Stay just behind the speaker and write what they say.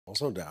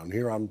Also down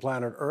here on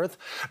planet Earth,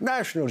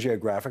 National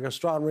Geographic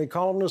astronomy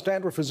columnist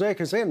Andrew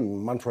Fazekas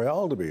in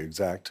Montreal, to be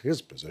exact, his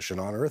position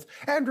on Earth.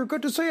 Andrew,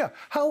 good to see you.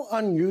 How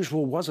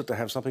unusual was it to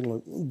have something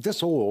like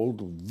this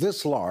old,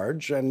 this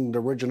large, and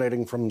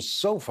originating from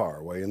so far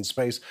away in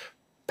space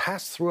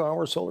pass through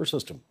our solar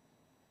system?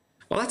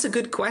 Well, that's a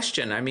good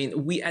question. I mean,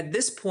 at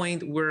this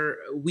point,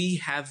 we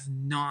have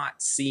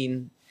not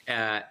seen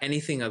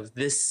anything of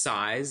this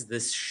size,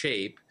 this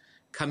shape,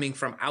 coming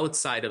from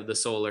outside of the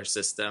solar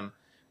system,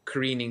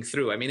 careening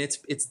through. I mean,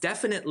 it's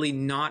definitely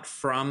not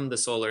from the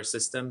solar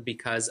system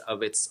because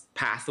of its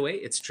pathway,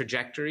 its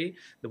trajectory,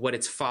 what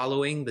it's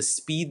following, the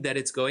speed that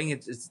it's going.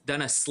 It's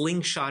done a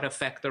slingshot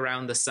effect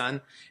around the sun,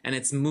 and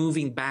it's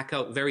moving back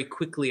out very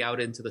quickly out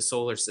into the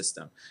solar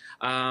system.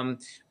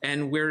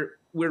 And we're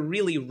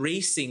really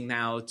racing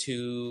now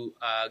to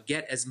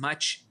get as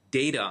much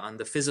data on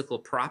the physical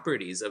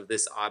properties of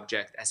this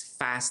object as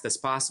fast as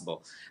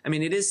possible. I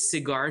mean, it is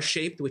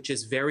cigar-shaped, which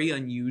is very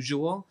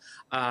unusual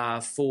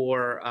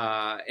for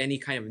any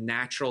kind of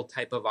natural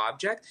type of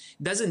object.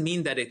 It doesn't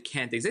mean that it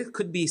can't exist. It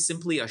could be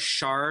simply a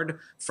shard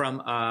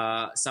from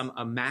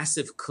a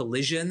massive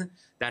collision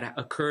that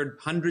occurred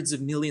hundreds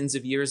of millions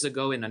of years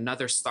ago in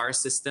another star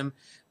system,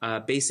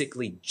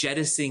 basically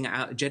jettisoning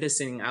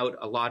out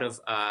a lot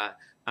of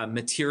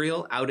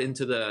material out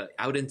into the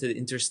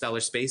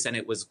interstellar space, and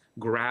it was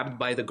grabbed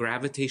by the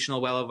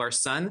gravitational well of our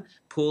sun,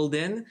 pulled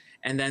in,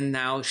 and then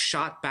now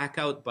shot back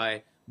out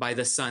by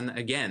the sun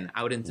again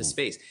out into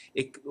space.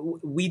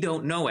 We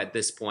don't know at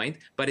this point,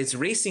 but it's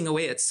racing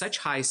away at such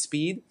high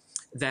speed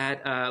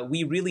that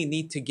we really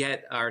need to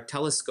get our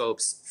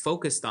telescopes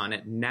focused on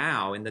it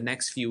now in the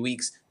next few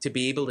weeks to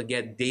be able to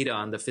get data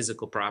on the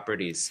physical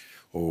properties.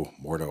 Oh,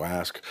 more to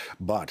ask.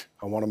 But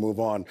I want to move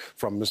on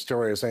from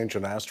mysterious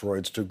ancient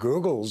asteroids to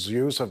Google's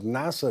use of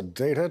NASA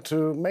data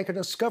to make a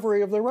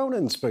discovery of their own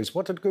in space.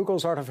 What did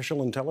Google's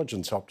artificial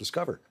intelligence help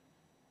discover?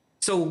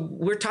 So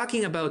we're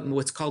talking about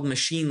what's called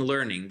machine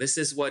learning. This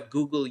is what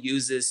Google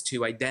uses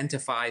to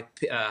identify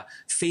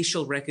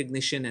facial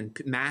recognition and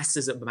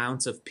massive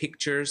amounts of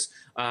pictures,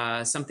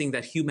 something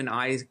that human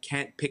eyes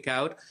can't pick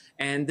out.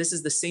 And this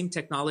is the same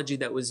technology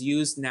that was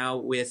used now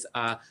with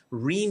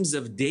reams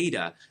of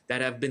data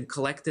that have been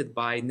collected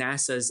by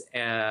NASA's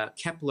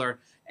Kepler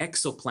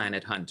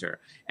exoplanet hunter.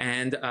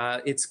 And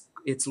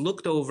it's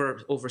looked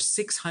over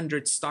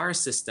 600 star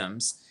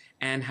systems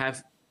and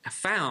have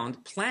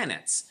found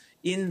planets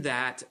in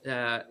that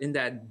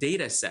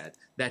data set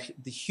that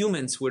the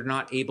humans were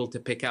not able to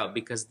pick out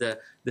because the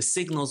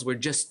signals were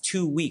just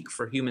too weak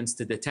for humans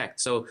to detect.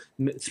 So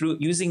through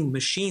using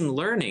machine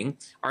learning,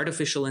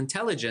 artificial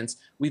intelligence,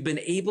 we've been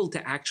able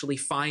to actually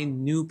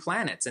find new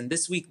planets. And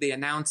this week they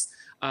announced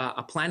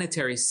a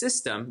planetary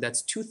system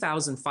that's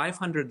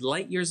 2,500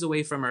 light years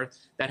away from Earth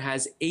that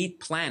has 8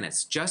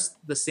 planets, just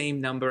the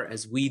same number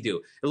as we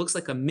do. It looks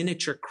like a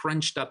miniature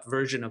crunched up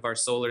version of our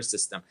solar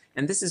system.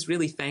 And this is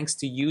really thanks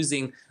to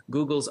using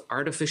Google's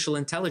artificial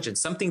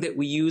intelligence. Something that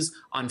we use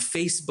on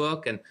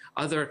Facebook and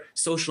other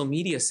social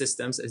media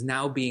systems is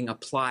now being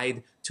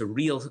applied to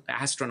real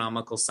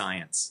astronomical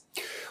science.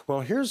 Well,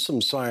 here's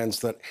some science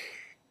that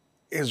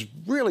is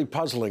really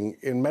puzzling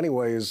in many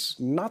ways,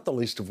 not the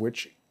least of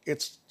which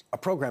it's a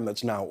program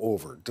that's now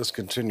over,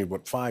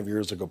 discontinued, 5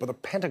 years ago. But the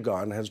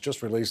Pentagon has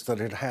just released that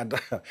it had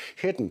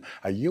hidden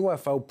a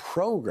UFO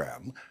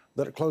program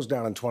that it closed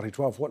down in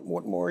 2012. What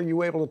more are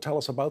you able to tell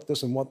us about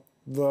this and what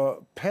the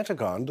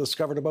Pentagon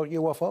discovered about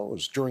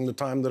UFOs during the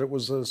time that it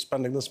was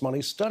spending this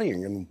money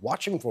studying and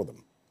watching for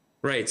them?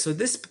 Right. So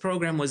this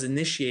program was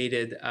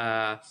initiated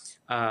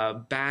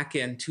back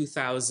in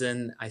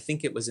 2000, I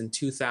think it was in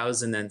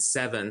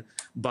 2007,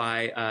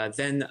 by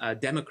then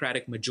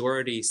Democratic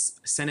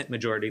Senate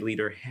Majority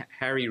Leader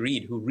Harry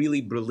Reid, who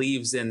really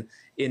believes in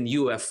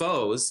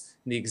UFOs,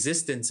 the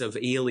existence of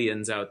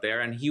aliens out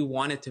there, and he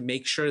wanted to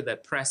make sure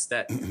that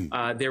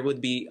there would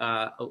be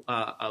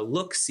a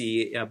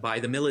look-see by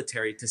the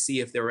military to see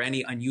if there were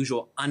any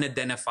unusual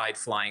unidentified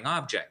flying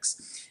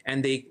objects.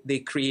 And they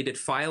created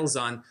files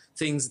on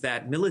things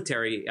that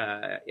military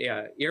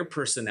air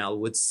personnel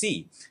would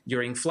see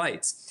during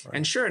flights. Right.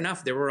 And sure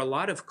enough, there were a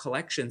lot of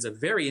collections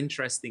of very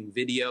interesting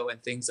video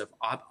and things of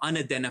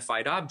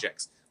unidentified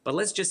objects. But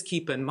let's just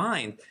keep in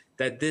mind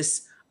that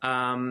this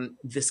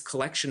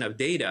collection of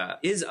data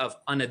is of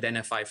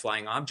unidentified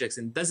flying objects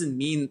and doesn't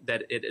mean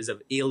that it is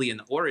of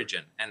alien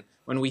origin. And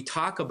when we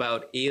talk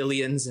about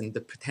aliens and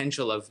the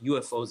potential of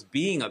UFOs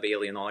being of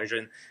alien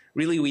origin,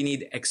 really we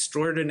need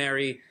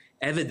extraordinary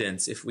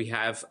evidence if we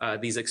have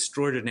these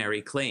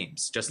extraordinary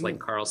claims, just like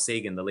Carl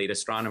Sagan, the late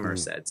astronomer,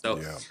 said.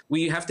 So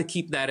we have to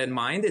keep that in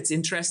mind. It's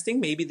interesting.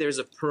 Maybe there's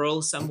a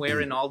pearl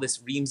somewhere in all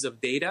this reams of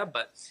data,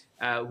 but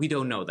we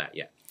don't know that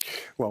yet.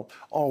 Well,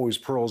 always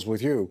pearls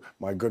with you,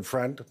 my good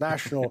friend,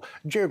 National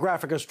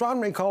Geographic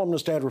astronomy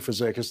columnist Andrew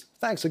Fazekas.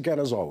 Thanks again,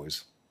 as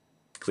always.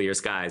 Clear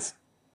skies.